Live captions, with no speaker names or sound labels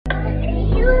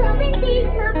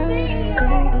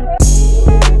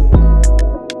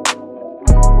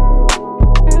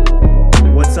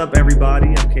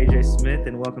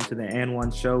and welcome to the And One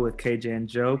Show with KJ and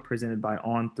Joe, presented by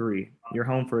On3, your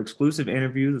home for exclusive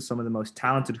interviews with some of the most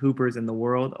talented hoopers in the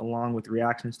world, along with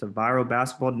reactions to viral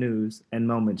basketball news and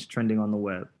moments trending on the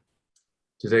web.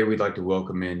 Today, we'd like to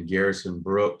welcome in Garrison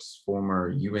Brooks,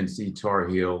 former UNC Tar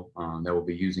Heel, that will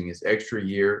be using his extra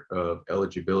year of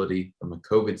eligibility from a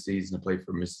COVID season to play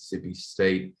for Mississippi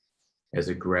State as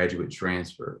a graduate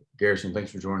transfer. Garrison,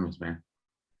 thanks for joining us, man.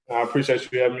 I appreciate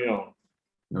you having me on.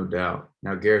 No doubt.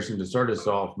 Now, Garrison, to start us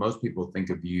off, most people think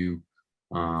of you,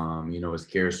 as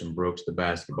Garrison Brooks, the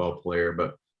basketball player,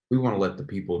 but we want to let the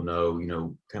people know,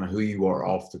 kind of who you are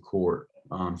off the court.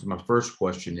 So my first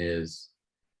question is,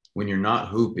 when you're not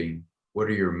hooping, what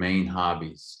are your main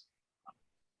hobbies?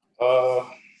 So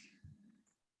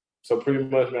pretty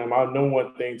much, man, my number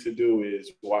one thing to do is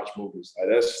watch movies.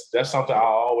 Like that's something I'll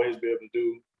always be able to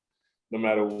do, no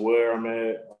matter where I'm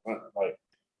at. Like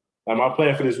my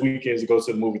plan for this weekend is to go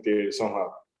to the movie theater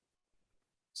somehow.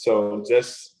 So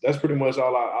that's pretty much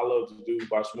all I love to do,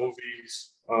 watch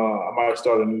movies. I might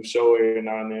start a new show every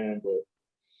now and then, but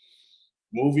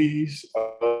movies,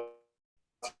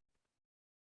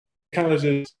 kind of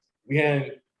just, we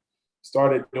hadn't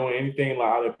started doing anything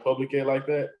like out in public yet like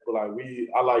that, but I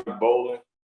like bowling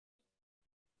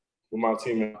with my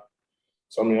team.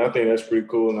 So I think that's pretty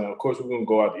cool. And of course we're gonna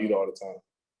go out to eat all the time.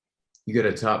 You got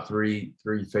a top three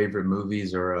favorite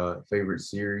movies or a favorite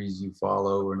series you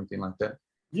follow or anything like that?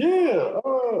 Yeah,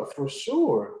 for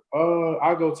sure.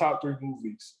 I go top three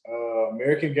movies.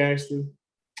 American Gangster,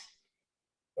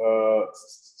 The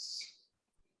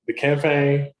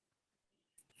Campaign,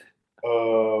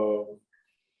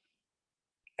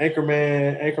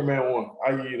 Anchorman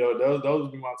 1. Those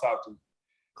would be my top three.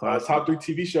 Top three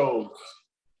TV shows.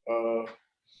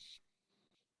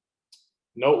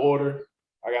 No order.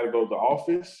 I got to go The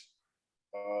Office,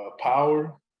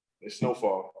 Power, and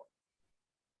Snowfall.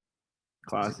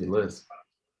 Classic list.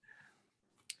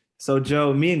 So,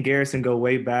 Joe, me and Garrison go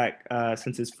way back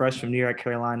since his freshman year at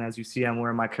Carolina. As you see, I'm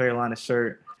wearing my Carolina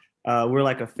shirt. We're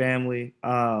like a family.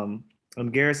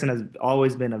 Garrison has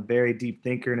always been a very deep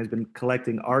thinker and has been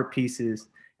collecting art pieces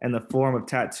in the form of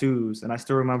tattoos. And I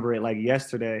still remember it like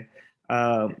yesterday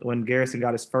when Garrison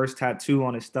got his first tattoo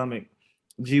on his stomach.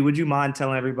 G, would you mind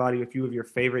telling everybody a few of your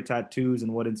favorite tattoos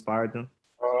and what inspired them?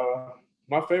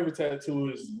 My favorite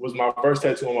tattoo was my first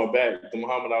tattoo on my back, the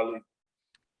Muhammad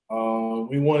Ali.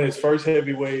 We won his first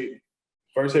heavyweight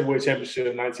championship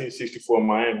in 1964 in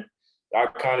Miami. The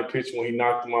iconic picture when he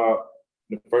knocked him out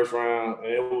in the first round.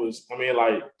 And it was,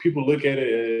 people look at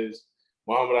it as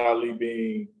Muhammad Ali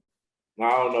being,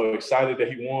 excited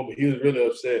that he won, but he was really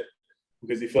upset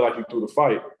because he felt like he threw the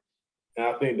fight. And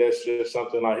I think that's just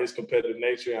something like his competitive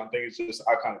nature. And I think it's just an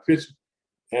iconic picture.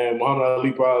 And Muhammad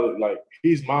Ali probably,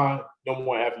 he's my number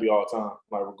one athlete all the time.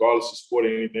 Regardless of sport or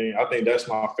anything, I think that's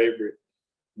my favorite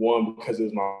one because it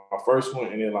was my first one.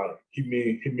 And then, he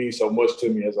means so much to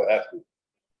me as an athlete.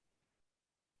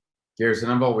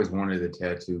 Garrison, I've always wanted a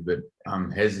tattoo, but I'm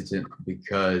hesitant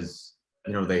because,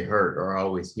 they hurt, or I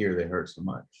always hear they hurt so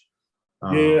much.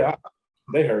 Yeah,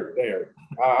 they hurt.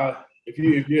 If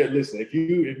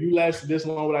you lasted this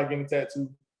long without getting a tattoo,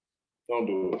 don't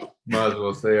do it. Might as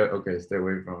well stay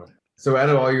away from it. So out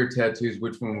of all your tattoos,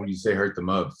 which one would you say hurt the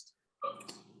most?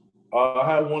 I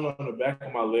had one on the back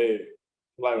of my leg,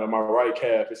 on my right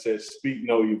calf. It says "Speak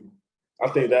No Evil." I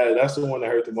think that's the one that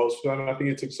hurt the most. I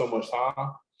think it took so much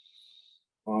time.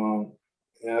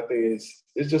 And I think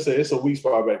it's a weak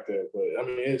spot back there, but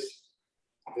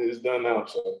it's done now.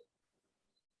 So,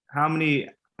 how many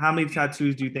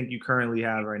tattoos do you think you currently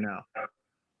have right now?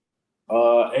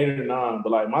 8 or 9,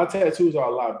 but my tattoos are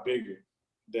a lot bigger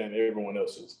than everyone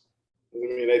else's.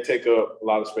 They take up a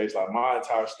lot of space. My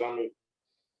entire stomach.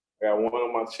 I got one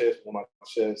on my chest.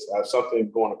 I have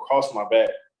something going across my back.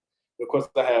 Of course,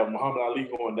 I have Muhammad Ali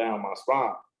going down my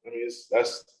spine.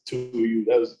 That's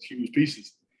huge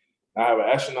pieces. I have an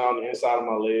astronaut on the inside of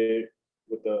my leg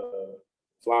with the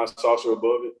flying saucer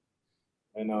above it.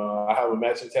 And I have a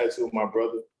matching tattoo of my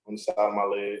brother on the side of my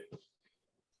leg.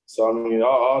 So,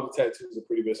 all the tattoos are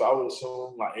pretty big. So I would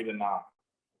assume 8 or 9.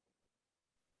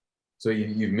 So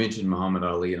you've mentioned Muhammad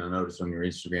Ali, and I noticed on your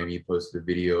Instagram you posted a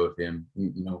video of him.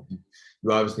 You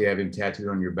obviously have him tattooed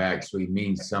on your back, so he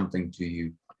means something to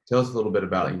you. Tell us a little bit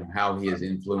about how he has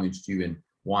influenced you and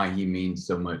why he means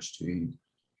so much to you.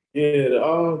 Yeah,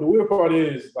 the weird part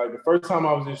is the first time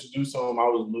I was introduced to him, I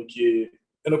was a little kid,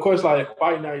 and of course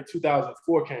Fight Night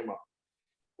 2004 came out.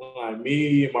 When,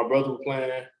 me and my brother were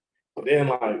playing, but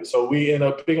then so we ended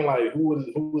up picking who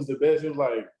was the best. It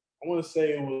was I want to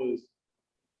say it was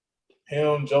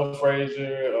him, Joe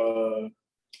Frazier,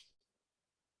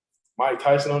 Mike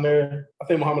Tyson on there. I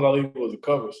think Muhammad Ali was a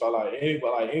cover. So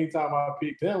anytime I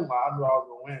picked him, I knew I was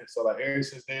gonna win. So ever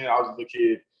since then, I was a little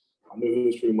kid. I knew he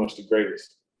was pretty much the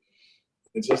greatest.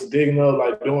 And just digging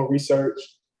up, doing research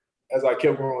as I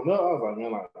kept growing up, I was like,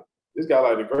 man, this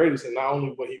guy the greatest. And not only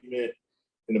what he meant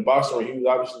in the boxing ring, he was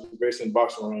obviously the greatest in the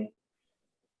boxing ring.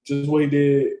 Just what he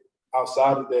did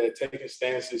outside of that, taking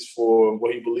stances for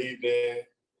what he believed in.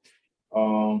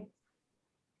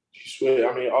 He switched.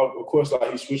 Of course,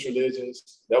 he switched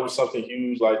religions. That was something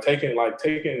huge. Taking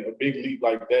a big leap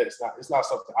like that. It's not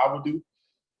something I would do,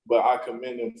 but I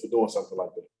commend him for doing something like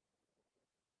that.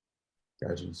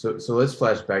 Gotcha. So let's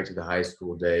flash back to the high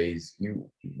school days. You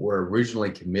were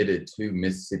originally committed to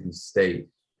Mississippi State.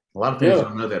 A lot of fans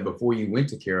don't know that before you went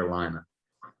to Carolina.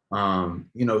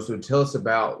 So tell us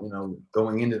about,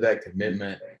 going into that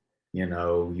commitment,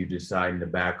 you deciding to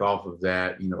back off of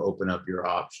that, open up your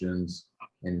options,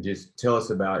 and just tell us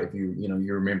about if you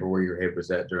remember where your head was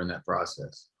at during that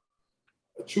process.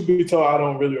 Truth be told, I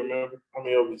don't really remember.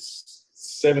 It was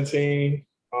 17.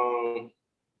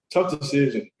 Tough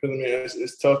decision because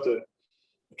it's tough to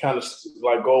kind of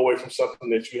go away from something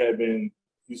that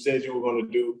you said you were going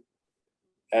to do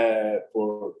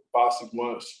for 5-6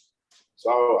 months. So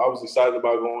I was excited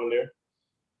about going there.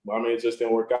 But it just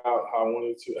didn't work out how I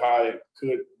wanted to, how it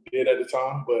did at the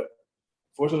time. But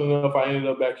fortunately enough, I ended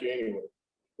up back here anyway.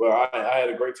 But I had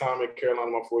a great time at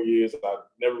Carolina my 4 years. I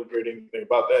never regret anything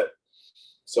about that.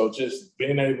 So just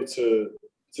being able to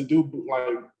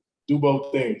do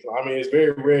both things. It's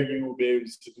very rare you will be able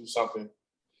to do something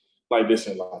like this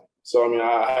in life. So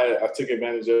I took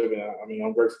advantage of it.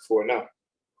 I'm grateful for it now.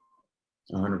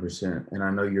 100%. And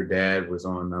I know your dad was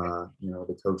on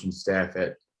the coaching staff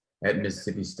at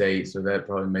Mississippi State, so that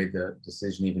probably made the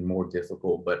decision even more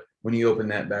difficult. But when you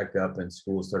opened that back up and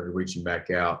school started reaching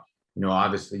back out,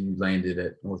 obviously you landed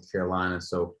at North Carolina.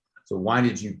 So why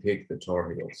did you pick the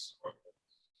Tar Heels?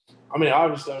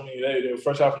 Obviously, they were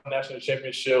fresh out from the national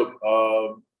championship.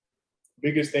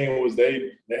 Biggest thing was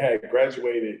they had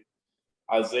graduated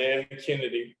Isaiah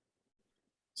Kennedy,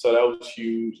 so that was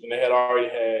huge. And they had already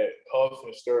had Huff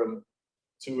and Sterling,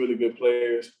 2 really good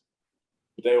players.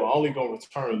 But they were only going to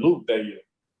return Luke that year.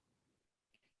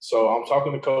 So I'm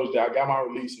talking to Coach. I got my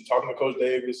release. I'm talking to Coach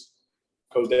Davis.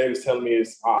 Coach Davis telling me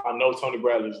I know Tony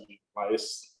Bradley's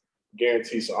it's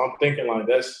guaranteed. So I'm thinking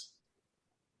that's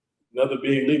another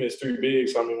big league. It's 3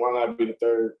 bigs. So why not be the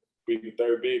third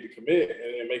big to commit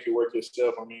and then make it work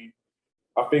yourself?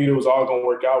 I figured it was all gonna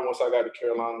work out once I got to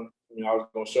Carolina. I was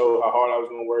gonna show how hard I was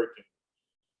gonna work and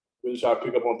really try to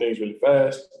pick up on things really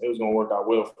fast. It was gonna work out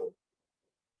well for me.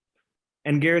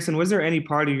 And Garrison, was there any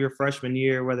part of your freshman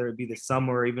year, whether it be the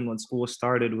summer or even when school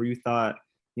started, where you thought,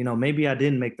 maybe I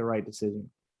didn't make the right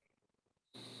decision?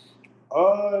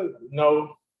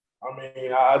 No.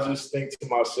 I just think to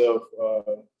myself,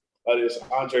 this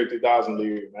Andre 3000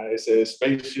 lyric, man. It says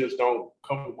spaceships don't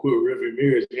come equipped with rearview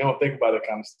mirrors. You don't think about that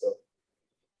kind of stuff.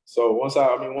 So once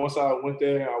I went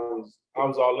there, I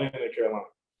was all in at Carolina.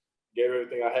 Gave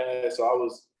everything I had. So I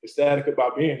was ecstatic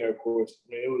about being there, of course.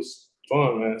 It was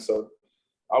fun, man. So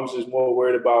I was just more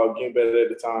worried about getting better at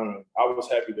the time, and I was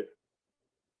happy there.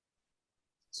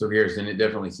 So Garrison, it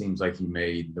definitely seems like you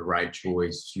made the right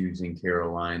choice choosing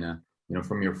Carolina.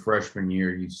 From your freshman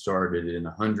year, you started in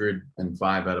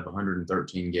 105 out of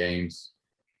 113 games.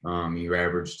 You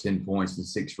averaged 10 points and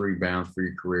 6 rebounds for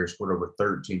your career, scored over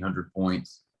 1,300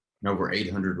 points and over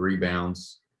 800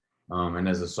 rebounds. And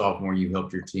as a sophomore, you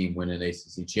helped your team win an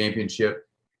ACC championship.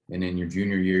 And in your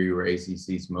junior year, you were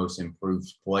ACC's most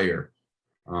improved player.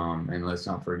 And let's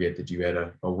not forget that you had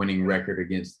a winning record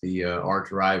against the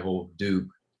arch rival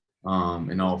Duke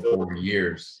in all 4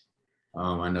 years.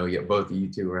 I know both of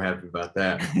you two are happy about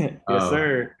that. Yes,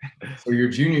 sir. So your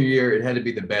junior year, it had to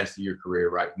be the best of your career,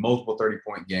 right? Multiple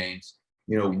 30-point games.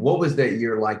 What was that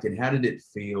year like, and how did it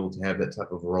feel to have that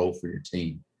type of role for your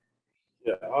team?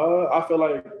 Yeah, I feel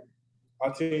like my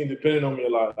team depended on me a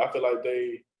lot. I feel like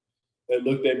they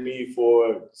looked at me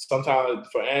sometimes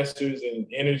for answers and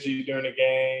energy during the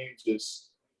game.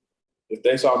 Just if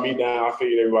they saw me down, I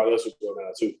figured everybody else would go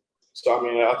down too. So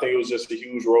I think it was just a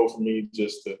huge role for me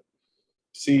just to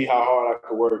see how hard I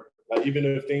could work. Even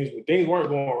if things weren't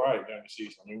going right during the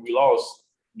season. We lost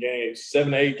games,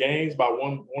 7 to 8 games by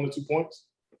one or 2 points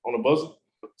on the buzzer.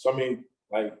 So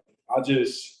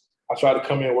I tried to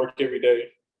come in and work every day,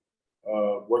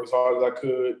 work as hard as I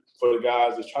could for the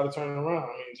guys to try to turn it around.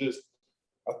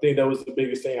 I think that was the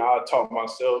biggest thing I taught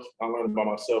myself. I learned about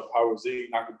myself how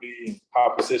resilient I could be, how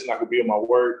persistent I could be in my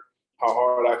work, how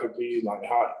hard I could be,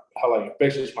 how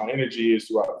infectious my energy is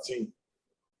throughout the team.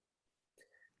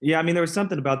 Yeah, I mean, there was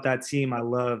something about that team I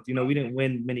loved. You know, we didn't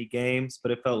win many games,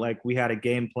 but it felt like we had a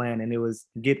game plan, and it was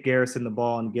get Garrison the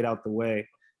ball and get out the way.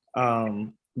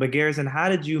 But Garrison, how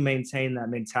did you maintain that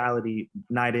mentality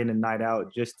night in and night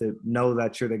out, just to know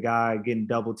that you're the guy getting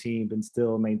double teamed and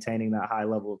still maintaining that high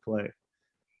level of play?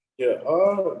 Yeah,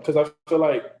 because I feel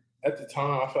like at the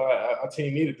time, I felt like our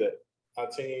team needed that. Our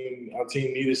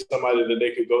team needed somebody that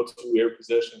they could go to every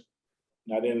possession,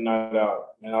 night in and night out.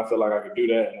 And I feel like I could do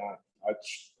that, and I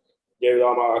gave it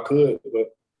all I could.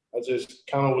 But I just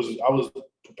kind of I was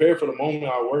prepared for the moment.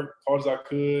 I worked hard as I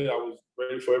could. I was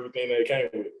ready for everything that came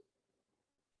with it.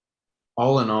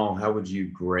 All in all, how would you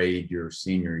grade your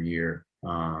senior year?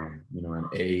 An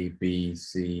A, B,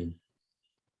 C.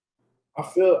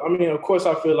 I mean, of course,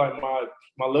 I feel like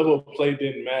my level of play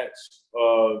didn't match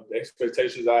the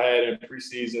expectations I had in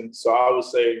preseason. So I would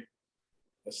say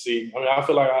a C. I mean, I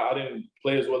feel like I didn't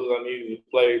play as well as I needed to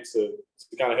play to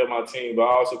kind of help my team, but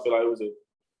I also feel like it was a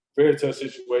very tough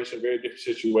situation, very different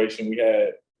situation. We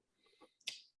had,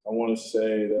 I want to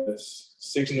say, that's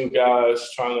 6 new guys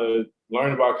trying to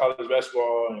learn about college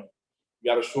basketball, and you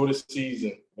got a shortest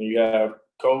season, and you have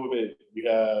COVID, you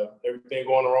have everything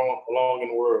going along in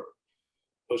the world.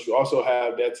 But you also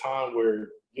have that time where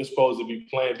you're supposed to be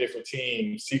playing different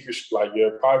teams, secret, like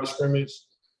your private scrimmage,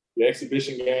 your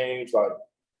exhibition games, like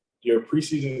your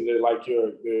preseason, like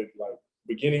your like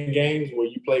beginning games where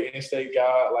you play in-state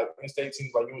like in-state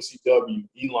teams like UNCW,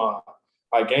 Elon,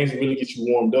 like games that really get you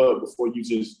warmed up before you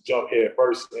just jump head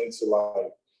first into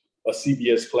like a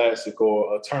CBS Classic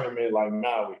or a tournament like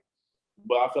Maui.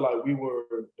 But I feel like we were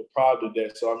deprived of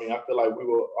that. So, I mean, I feel like we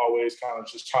were always kind of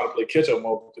just trying to play catch-up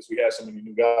mode because we had so many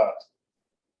new guys.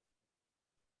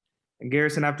 And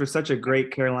Garrison, after such a great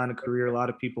Carolina career, a lot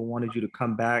of people wanted you to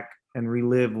come back and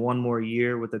relive one more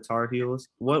year with the Tar Heels.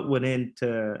 What went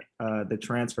into the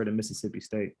transfer to Mississippi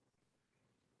State?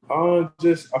 I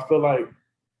feel like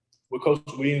with Coach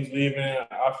Williams leaving,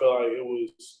 I feel like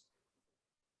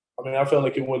I felt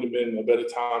like it wouldn't have been a better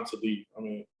time to leave. I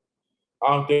mean,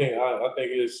 I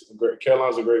think it's great.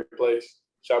 Carolina's a great place.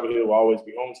 Chapel Hill will always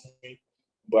be home to me.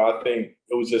 But I think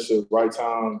it was just a right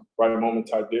time, right moment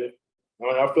type deal. I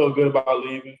mean, I felt good about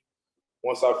leaving.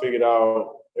 Once I figured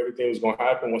out everything was going to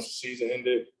happen, once the season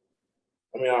ended,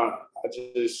 I mean, I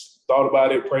just thought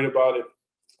about it, prayed about it.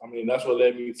 I mean, that's what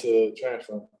led me to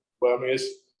transfer. But I mean,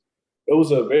 it was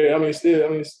a very, it's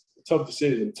a tough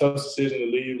decision to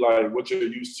leave like what you're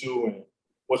used to and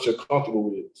what you're comfortable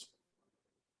with.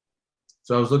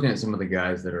 So I was looking at some of the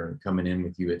guys that are coming in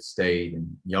with you at State,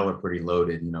 and y'all are pretty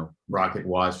loaded. Rocket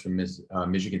Watts from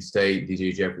Michigan State,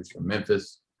 DJ Jeffries from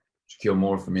Memphis, Shaquille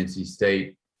Moore from NC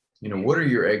State. What are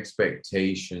your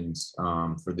expectations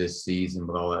for this season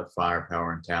with all that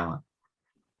firepower and talent?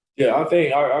 Yeah, I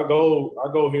think I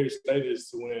go here to State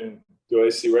is to win the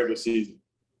ACC regular season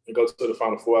and go to the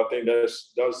Final Four. I think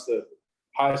that's the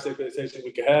highest expectation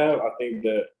we can have. I think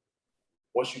that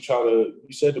once you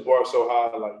set the bar so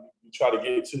high, like you try to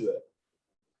get to that.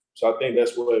 So I think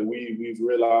that's what we've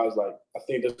realized. Like I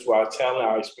think that's why our talent,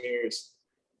 our experience,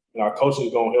 and our coaching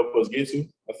is going to help us get to.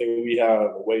 I think we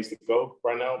have ways to go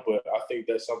right now, but I think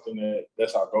that's something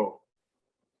that's our goal.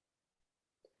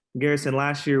 Garrison,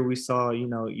 last year we saw,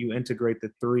 you integrate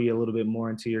the three a little bit more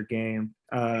into your game.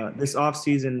 This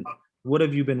offseason, what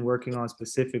have you been working on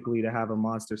specifically to have a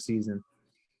monster season?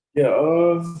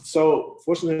 Yeah, so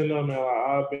fortunately enough, man,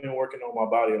 I've been working on my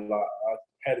body a lot.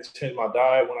 I had to change my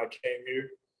diet when I came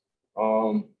here.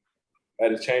 I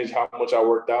had to change how much I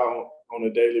worked out on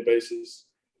a daily basis.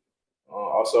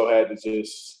 Also had to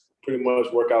just pretty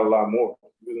much work out a lot more.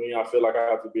 Because I feel like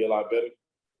I have to be a lot better.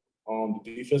 The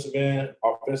defensive end,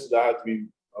 offensive, I have to be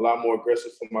a lot more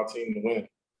aggressive for my team to win.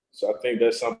 So I think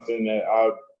that's something that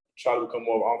I try to become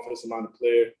more of an offensive-minded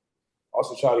player.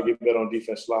 Also try to get better on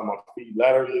defense, slide my feet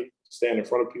laterally, stand in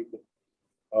front of people.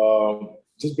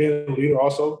 Just being a leader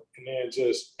also, and then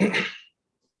just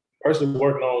personally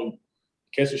working on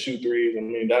catch and shoot threes. I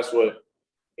mean, that's what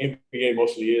NBA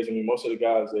mostly is. I mean, most of the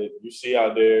guys that you see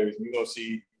out there, you're going to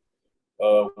see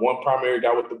one primary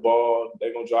guy with the ball.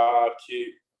 They're going to drive, kick,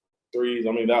 threes.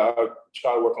 I mean, I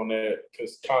try to work on that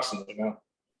constantly now.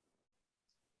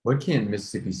 What can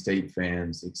Mississippi State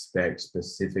fans expect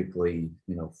specifically,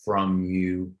 from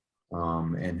you?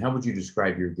 And how would you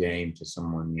describe your game to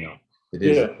someone, that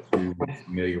isn't too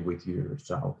familiar with your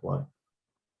style of play?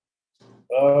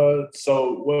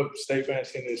 So what State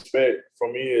fans can expect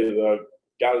from me is a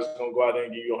guy that's going to go out there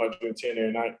and give you 110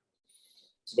 every night.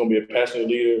 He's going to be a passionate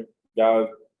leader. Guy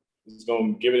is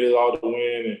going to give it his all to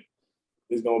win, and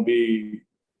he's going to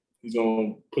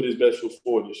put his best foot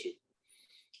forward this year.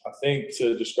 I think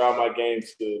to describe my game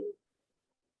to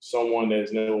someone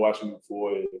that's never watched me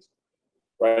before is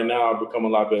right now I've become a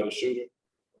lot better shooter.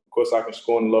 Of course, I can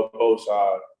score in the low post.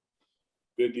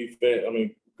 Good defense. I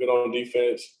mean, good on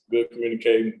defense. Good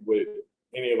communicating with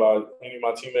any of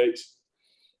my teammates.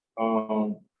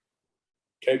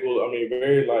 Capable. I mean,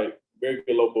 very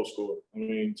good low post scorer. I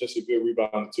mean, just a good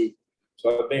rebounder too.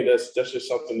 So I think that's just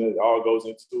something that all goes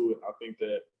into it. I think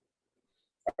that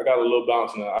I got a little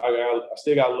bounce now. I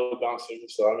still got a little bounce in me.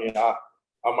 So I mean, I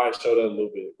might show that a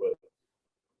little bit, but.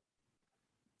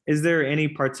 Is there any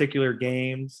particular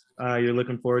games you're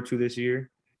looking forward to this year?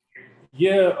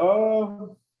 Yeah,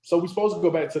 so we're supposed to go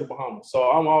back to the Bahamas. So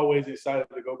I'm always excited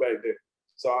to go back there.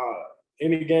 So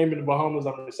any game in the Bahamas,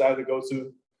 I'm excited to go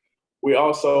to. We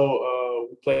also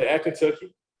play at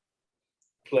Kentucky,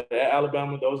 play at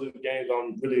Alabama. Those are the games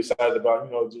I'm really excited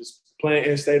about, just playing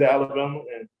in state of Alabama.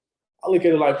 And I look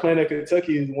at it like playing at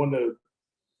Kentucky is one of the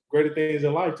greater things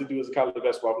in life to do as a college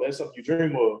basketball player. That's something you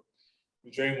dream of.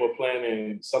 You dream of playing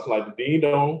in something like the Dean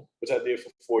Dome, which I did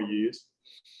for 4 years.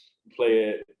 You play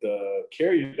at the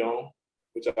Carrier Dome,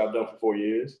 which I've done for 4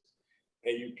 years.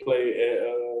 And you play at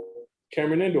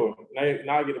Cameron Indoor.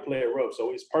 Now I get to play at Rupp.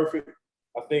 So it's perfect.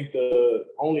 I think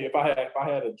if I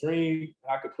had a dream,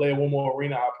 I could play in one more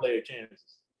arena, I'd play at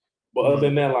Kansas. But other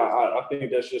than that, I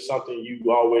think that's just something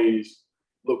you always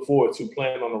look forward to,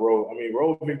 playing on the road. I mean,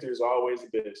 road victories are always the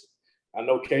best. I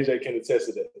know KJ can attest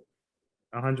to that.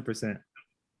 100%.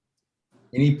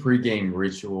 Any pregame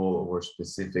ritual or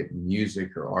specific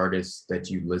music or artists that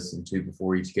you listen to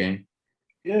before each game?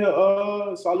 Yeah,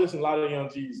 so I listen to a lot of Young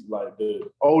Jeezy, like the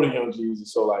older Young Jeezy.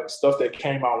 So like stuff that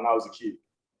came out when I was a kid.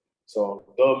 So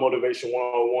Thug Motivation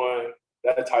 101,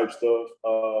 that type stuff.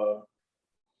 I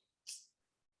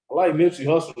like Nipsey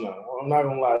Hussle now. I'm not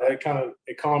gonna lie,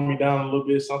 it calmed me down a little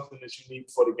bit. Something that you need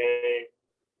for the game.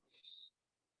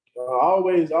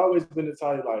 I always been the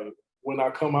type, like, when I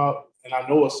come out and I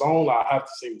know a song, like, I have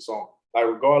to sing the song. Like,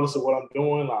 regardless of what I'm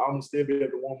doing, like, I'm gonna still be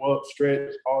able to warm up,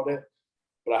 stretch, all that,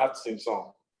 but I have to sing the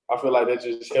song. I feel like that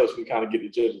just helps me kind of get the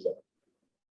judges out.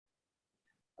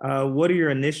 What are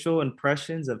your initial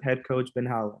impressions of head coach Ben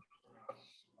Howland?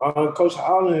 Coach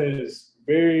Howland is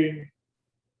very,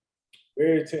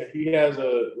 very attentive. He has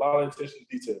a lot of attention to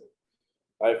detail.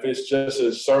 Like if it's just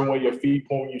a certain way your feet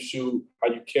point when you shoot, how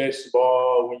you catch the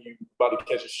ball when you about to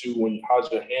catch a shoot,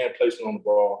 how's your hand placement on the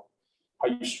ball, how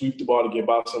you sweep the ball to get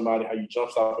by somebody, how you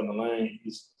jump stop in the lane.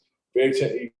 He's very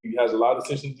attentive. He has a lot of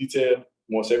attention to detail.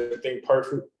 Wants everything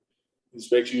perfect. He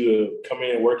expects you to come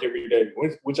in and work every day,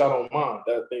 which I don't mind.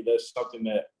 I think that's something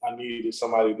that I need, is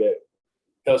somebody that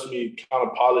helps me kind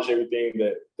of polish everything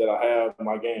that I have in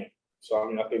my game. So I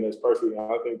mean, I think that's perfect. And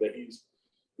I think that he's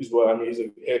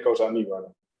a head coach I need right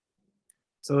now.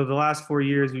 So the last 4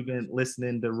 years, we've been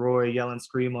listening to Roy yell and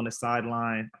scream on the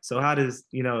sideline. So how does,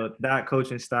 that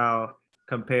coaching style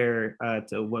compare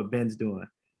to what Ben's doing?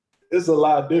 It's a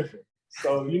lot different.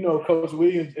 So, Coach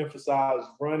Williams emphasized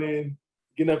running,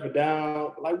 getting up and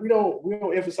down. Like we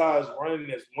don't emphasize running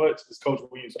as much as Coach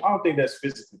Williams. I don't think that's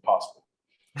physically possible.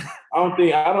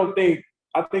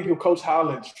 I think if Coach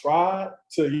Howland tried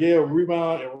to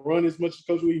rebound and run as much as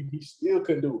Coach Williams, he still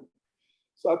couldn't do it.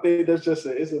 So I think that's just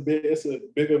it's a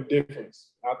bigger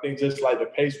difference. I think just like the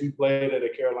pace we played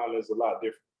at Carolina is a lot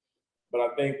different. But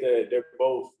I think that they're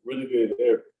both really good.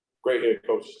 They're great head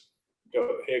coaches.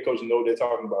 Head coaches know what they're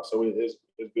talking about, so it's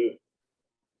good.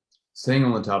 Staying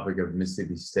on the topic of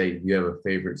Mississippi State, do you have a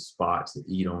favorite spot to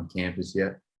eat on campus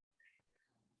yet?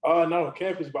 Not on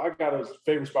campus, but I got a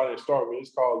favorite spot to start with.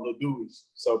 It's called Lil Dewey's.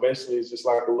 So basically, it's just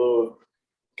like a little,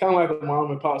 kind of like a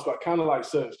mom and pop spot, kind of like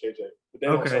Sutton's, KJ. But they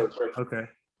don't serve breakfast. Okay.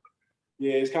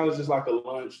 Yeah, it's kind of just like a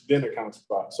lunch, dinner kind of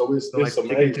spot. So it's like amazing.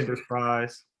 Chicken tenders,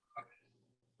 fries.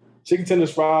 Chicken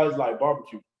tenders, fries, like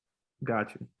barbecue.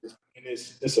 Got you. And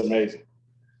it's amazing.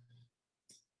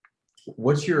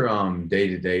 What's your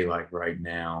day-to-day like right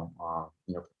now,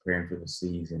 preparing for the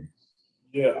season?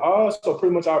 Yeah, so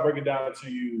pretty much I'll break it down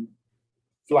to you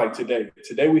for like today.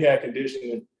 Today we had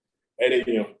conditioning at 8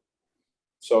 a.m.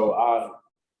 So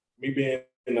me being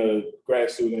a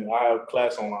grad student, I have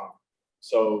class online.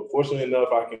 So fortunately enough,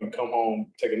 I can come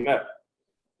home, take a nap.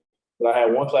 But I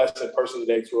had one class in person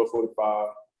today,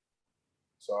 12:45.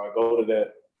 So I go to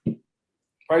that.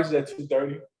 Practice at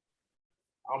 2:30.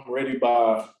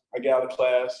 I get out of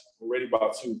class, I'm ready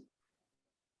by 2.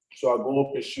 So I go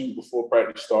up and shoot before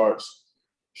practice starts,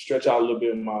 stretch out a little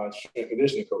bit with my strength and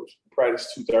conditioning coach.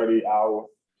 Practice 2:30 hour,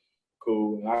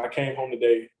 cool. And I came home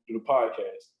today to do the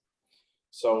podcast.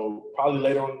 So probably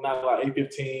later on tonight, like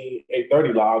 8:15,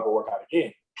 8:30, I'll go work out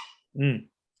again.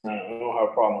 I don't have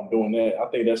a problem doing that. I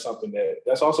think that's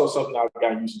also something I've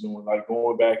gotten used to doing, like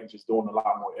going back and just doing a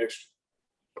lot more extra.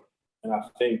 And I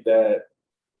think that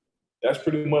that's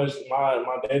pretty much my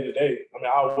day to day. I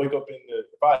mean, I'll wake up if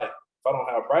I don't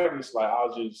have practice, like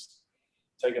I'll just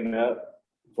take a nap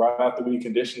right after we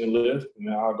condition and lift, and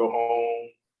then I'll go home,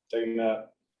 take a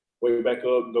nap, wake back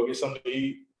up, go get something to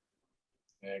eat,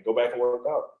 and go back and work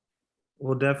out.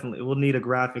 We'll need a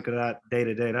graphic of that day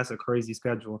to day. That's a crazy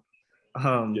schedule.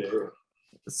 Yeah.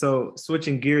 So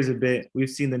switching gears a bit, we've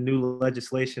seen the new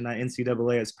legislation that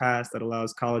NCAA has passed that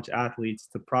allows college athletes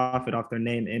to profit off their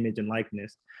name, image, and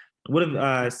likeness. What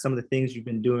have some of the things you've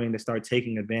been doing to start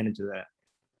taking advantage of that?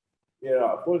 Yeah,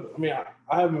 I mean,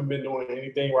 I haven't been doing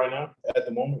anything right now at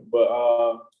the moment, but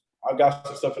I got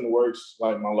some stuff in the works,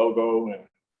 like my logo and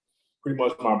pretty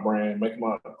much my brand,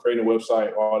 creating a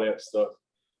website, all that stuff.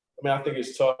 I mean, I think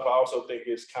it's tough. I also think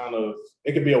it's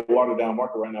it could be a watered down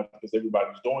market right now because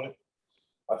everybody's doing it.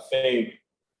 I think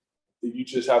that you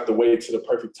just have to wait to the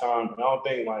perfect time. And I don't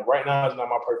think right now is not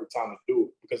my perfect time to do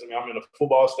it because I'm in a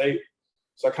football state.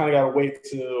 So I kind of got to wait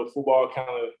till football kind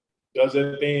of does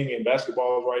their thing and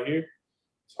basketball is right here.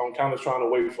 So I'm kind of trying to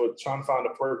find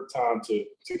the perfect time to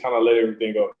kind of let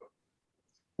everything go.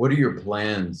 What are your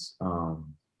plans,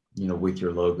 with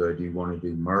your logo? Do you want to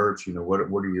do merch?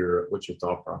 What's your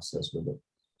thought process with it?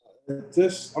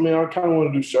 I kind of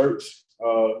want to do shirts,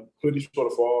 hoodies for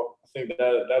the fall. I think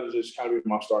that'll just kind of be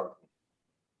my start.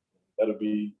 That'll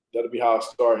be how I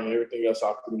start, and everything else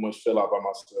I pretty much fill out by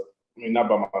myself. I mean, not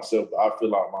by myself, but I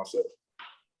fill out myself.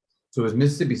 So is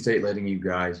Mississippi State letting you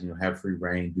guys, have free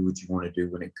reign, do what you want to do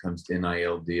when it comes to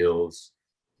NIL deals?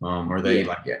 Are they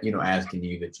asking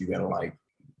you that you got to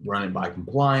run it by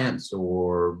compliance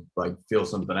or fill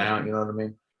something out? You know what I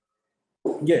mean?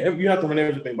 Yeah, you have to run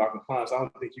everything by compliance. I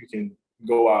don't think you can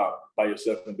go out by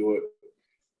yourself and do it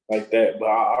like that. But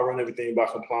I run everything by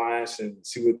compliance and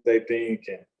see what they think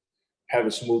and have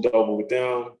it smoothed over with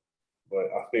them. But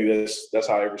I think that's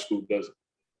how every school does it.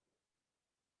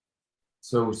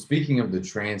 So speaking of the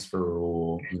transfer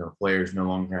rule, players no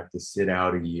longer have to sit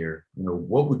out a year.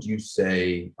 What would you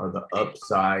say are the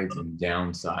upsides and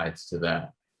downsides to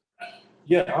that?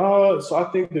 Yeah, so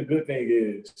I think the good thing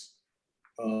is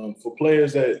for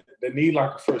players that need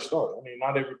a fresh start. I mean,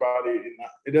 not everybody,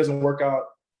 it doesn't work out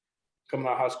coming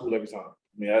out of high school every time.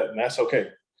 I mean, and that's okay.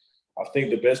 I think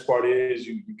the best part is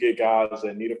you get guys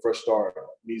that need a fresh start,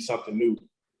 need something new,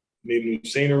 need new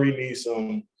scenery, need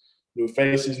some new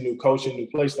faces, new coaching, new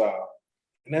play style.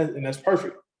 And that's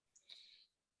perfect.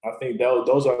 I think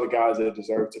those are the guys that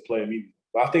deserve to play immediately.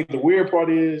 But I think the weird part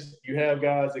is you have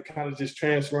guys that kind of just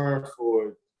transfer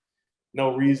for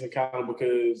no reason, kind of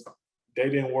because they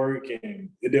didn't work and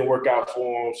it didn't work out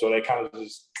for them, so they kind of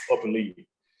just up and leave.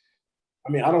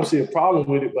 I mean, I don't see a problem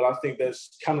with it, but I think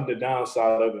that's kind of the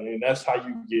downside of it, and that's how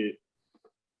you get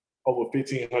over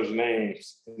 1,500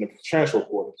 names in the transfer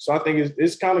portal. So I think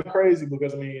it's kind of crazy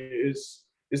because, I mean, it's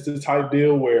the type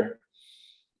deal where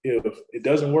if it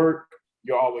doesn't work,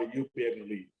 you'll be able to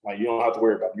leave. You don't have to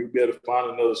worry about it. You'll be able to find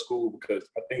another school because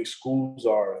I think schools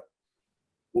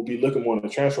will be looking more in the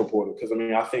transfer portal because, I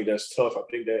mean, I think that's tough. I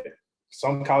think that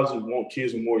some colleges want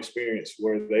kids with more experience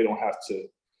where they don't have to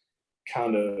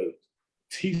kind of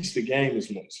teach the game as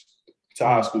much to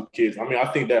high school kids. I mean, I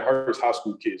think that hurts high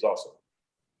school kids also.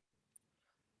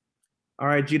 All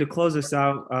right, G, to close us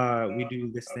out, we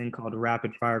do this thing called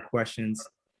rapid fire questions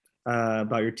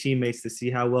about your teammates to see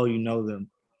how well you know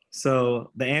them.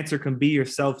 So the answer can be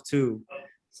yourself too.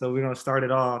 So we're going to start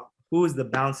it off. Who is the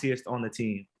bounciest on the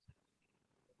team?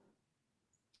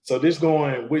 So this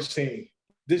going, which team?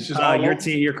 This is your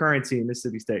team, your current team,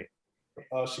 Mississippi State.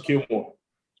 Shaquille Moore.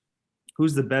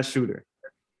 Who's the best shooter?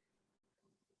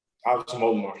 Alex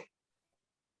Molnar.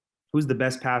 Who's the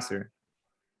best passer?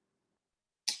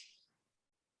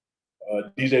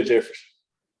 DJ Jefferson.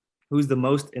 Who's the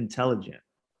most intelligent?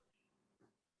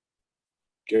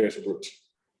 Garrison Brooks.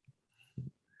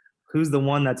 Who's the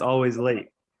one that's always late?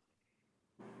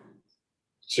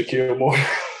 Shaquille Moore.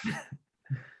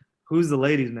 Who's the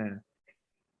ladies' man?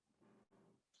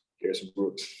 Garrison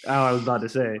Brooks. Oh, I was about to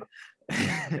say.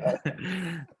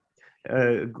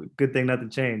 Good thing nothing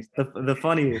changed. The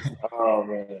funniest. Oh,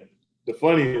 man. The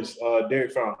funniest,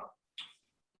 Derek Fountain.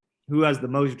 Who has the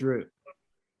most drip?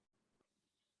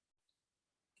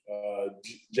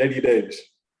 JD Davis.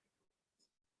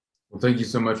 Well, thank you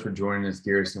so much for joining us,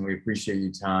 Garrison. We appreciate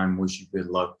your time. Wish you good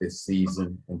luck this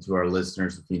season. And to our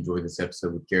listeners, if you enjoyed this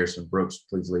episode with Garrison Brooks,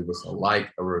 please leave us a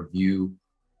like, a review,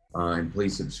 and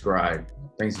please subscribe.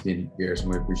 Thanks again, Garrison.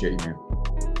 We appreciate you,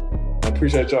 man. I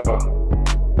appreciate y'all.